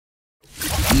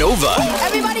Nova.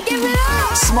 Everybody give it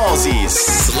up! Smallsies.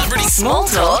 Celebrity Small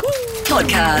Talk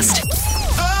Podcast.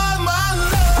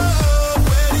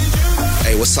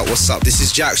 Hey, what's up, what's up? This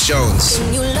is Jax Jones.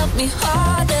 Can you love me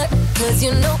harder? Cause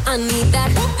you know I need that.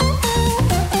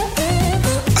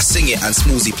 I sing it and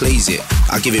Smallsy plays it.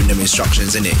 I give him them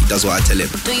instructions, innit? He does what I tell him.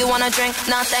 Do you wanna drink?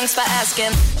 Nah, thanks for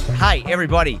asking. Hey,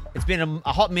 everybody. It's been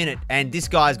a hot minute, and this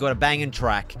guy's got a banging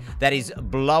track that is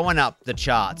blowing up the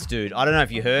charts, dude. I don't know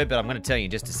if you heard, but I'm going to tell you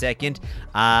in just a second.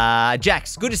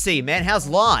 Jax, good to see you, man. How's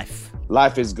life?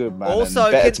 Life is good, man. Also,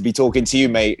 and better to be talking to you,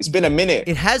 mate. It's been a minute.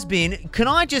 It has been. Can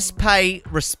I just pay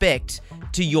respect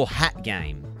to your hat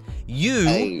game?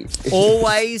 You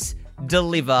always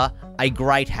deliver a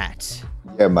great hat.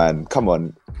 Yeah, man. Come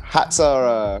on. Hats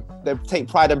are, they take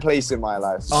pride and place in my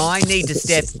life. I need to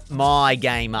step my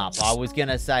game up. I was going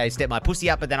to say step my pussy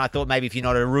up, but then I thought maybe if you're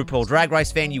not a RuPaul Drag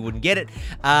Race fan, you wouldn't get it.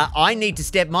 I need to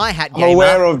step my hat game up. I'm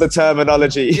aware of the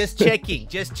terminology. Just checking.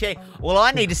 Well,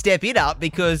 I need to step it up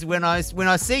because when I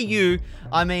see you,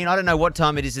 I mean, I don't know what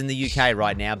time it is in the UK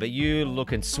right now, but you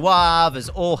looking suave as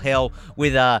all hell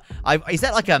with is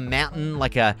that like a mountain,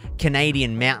 like a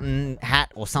Canadian mountain hat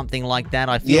or something like that?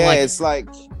 I feel like it's like...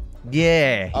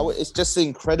 Yeah. It's just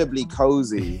incredibly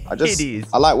cozy. It is.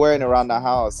 I like wearing it around the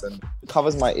house and it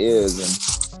covers my ears.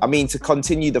 And I mean, to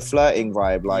continue the flirting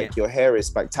vibe, your hair is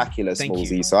spectacular,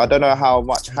 Smallsy. So I don't know how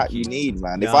much hat you need,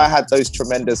 man. No. If I had those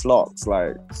tremendous locks,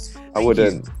 I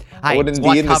wouldn't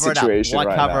be in this situation right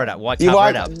now. Why cover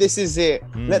it up? This is it.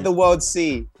 Let the world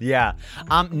see. Yeah.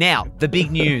 Now, the big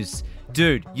news.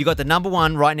 Dude, you got the number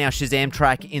one right now Shazam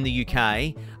track in the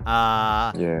UK.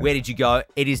 Where did you go?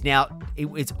 It is now,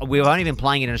 we've only been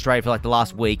playing it in Australia for like the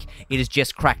last week. It has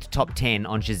just cracked top 10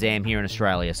 on Shazam here in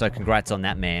Australia. So congrats on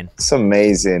that, man. It's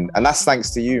amazing. And that's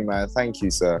thanks to you, man. Thank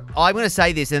you, sir. I'm going to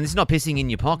say this, and this is not pissing in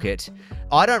your pocket.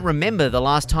 I don't remember the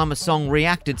last time a song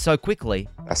reacted so quickly.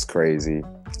 That's crazy.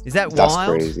 Is that wild? That's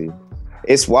crazy.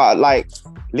 It's wild. Like,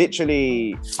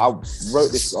 literally, I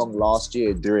wrote this song last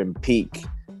year during peak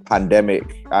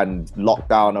pandemic and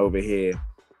lockdown over here,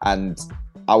 and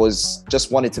I was just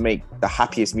wanted to make the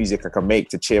happiest music I can make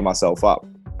to cheer myself up,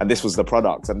 and this was the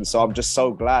product. And so I'm just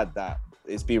so glad that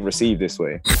it's being received this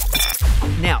way.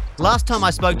 Now, last time I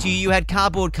spoke to you, you had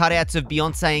cardboard cutouts of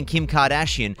Beyonce and Kim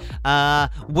Kardashian.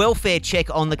 Welfare check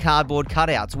on the cardboard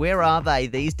cutouts. Where are they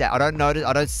these days? I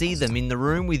don't see them in the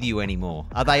room with you anymore.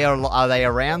 Are they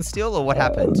around still, or what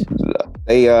happened?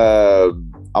 They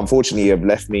unfortunately have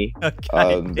left me.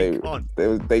 Okay,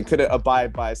 they couldn't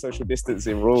abide by social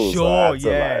distancing rules. Sure,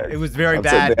 it was very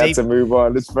bad. They had to move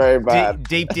on. It's very bad.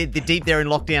 Deep there in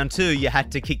lockdown too, you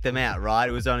had to kick them out, right?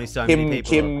 It was only so many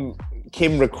people.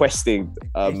 Kim requesting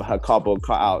her cardboard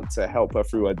cutout to help her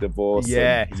through her divorce.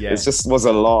 Yeah. It just was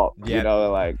a lot,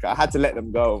 I had to let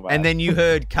them go, man. And then you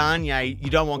heard Kanye, you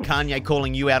don't want Kanye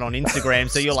calling you out on Instagram,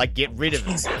 so you're like, get rid of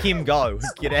him. Kim, go.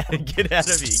 Get out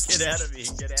of me.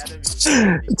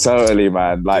 Totally,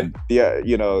 man. I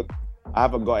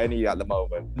haven't got any at the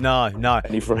moment. No.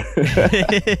 Any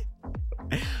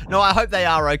No, I hope they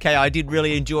are okay. I did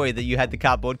really enjoy that you had the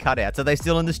cardboard cutouts. Are they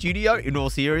still in the studio, in all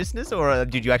seriousness, or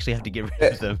did you actually have to get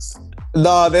rid of them?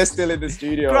 No, they're still in the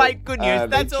studio. Great, good news.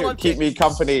 That's all I'm checking. Keep me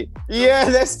company. Yeah,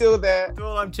 they're still there. That's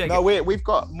all I'm checking. No, we've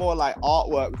got more like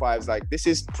artwork vibes. Like, this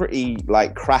is pretty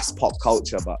like crass pop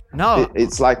culture, but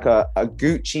it's like a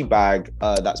Gucci bag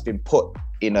that's been put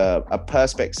in a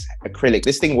Perspex acrylic.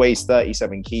 This thing weighs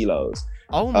 37 kilos.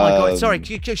 Oh my God! Sorry,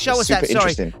 show us that.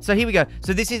 Sorry. So here we go.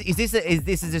 So this is it's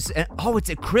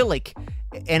acrylic,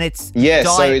 and it's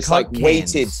so it's Coke like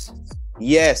weighted.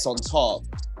 Yes, on top.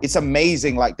 It's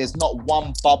amazing. Like, there's not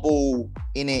one bubble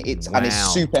in it. And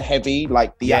it's super heavy.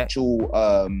 Like the actual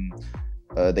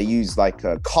they use like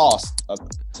a cast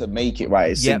to make it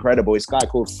right. It's incredible. It's a guy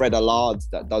called Fred Allard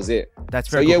that does it. That's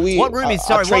very cool. What room is?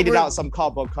 Sorry, I traded out some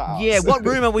cardboard cutouts. Yeah, what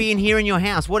room are we in here in your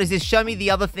house? What is this? Show me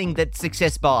the other thing that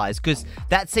Success buys, because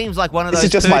that seems like one of those. This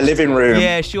is just my living room.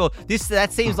 Yeah, sure.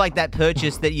 That seems like that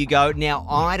purchase that you go, now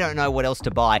I don't know what else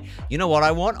to buy. You know what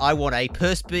I want? I want a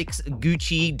Perspex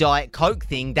Gucci Diet Coke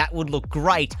thing. That would look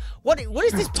great. What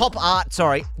is this pop art?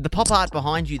 Sorry, the pop art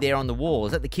behind you there on the wall.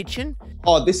 Is that the kitchen?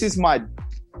 Oh, this is my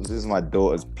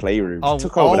daughter's playroom. She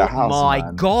took over the house. Oh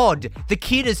my God. The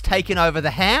kid has taken over the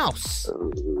house.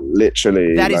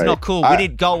 Literally. That is not cool.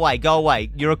 Go away.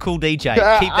 You're a cool DJ.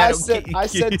 Keep that.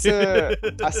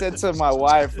 I said to my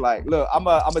wife, like, look, I'm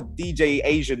a DJ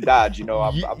Asian dad,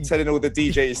 I'm telling all the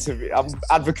DJs I'm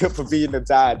advocate for being a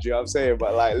dad, you know what I'm saying?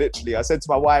 But like, literally, I said to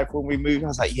my wife when we moved, I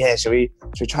was like, yeah, should we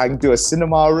try and do a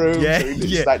cinema room?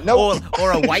 She's like, no.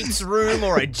 Or a weights room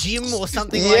or a gym or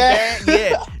something like that.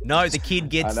 Yeah. No, the kid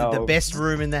gets the best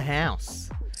room in the house.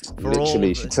 For all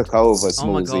Literally, of she us. took over, Oh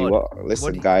my Smallsy. God.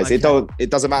 Listen, What- guys, okay. it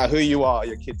doesn't matter who you are.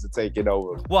 Your kids are taking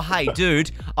over. Well, hey,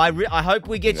 dude, I hope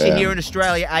we get you Yeah. here in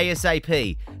Australia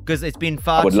ASAP because it's been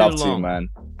far I would too love long. to, man.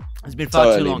 It's been far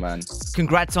too Totally, long. man.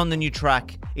 Congrats on the new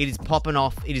track. It is popping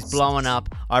off. It is blowing up.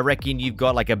 I reckon you've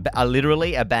got like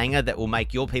literally a banger that will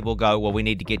make your people go, well, we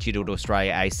need to get you to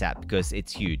Australia ASAP because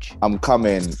it's huge. I'm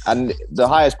coming, and the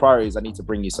highest priority is I need to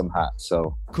bring you some hats.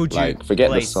 So Could you like,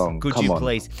 forget please? the song? Could Come you on.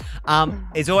 please?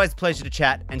 It's always a pleasure to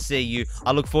chat and see you.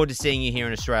 I look forward to seeing you here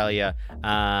in Australia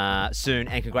soon.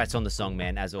 And congrats on the song,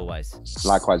 man, as always.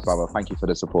 Likewise, brother. Thank you for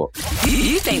the support.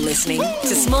 You've been listening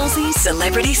to Smallsy's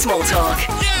Celebrity Small Talk.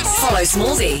 Follow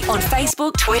Smallsy on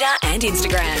Facebook, Twitter, and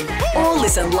Instagram. Or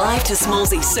listen live to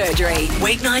Smallsy's Surgery,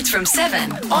 weeknights from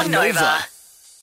 7 on Nova.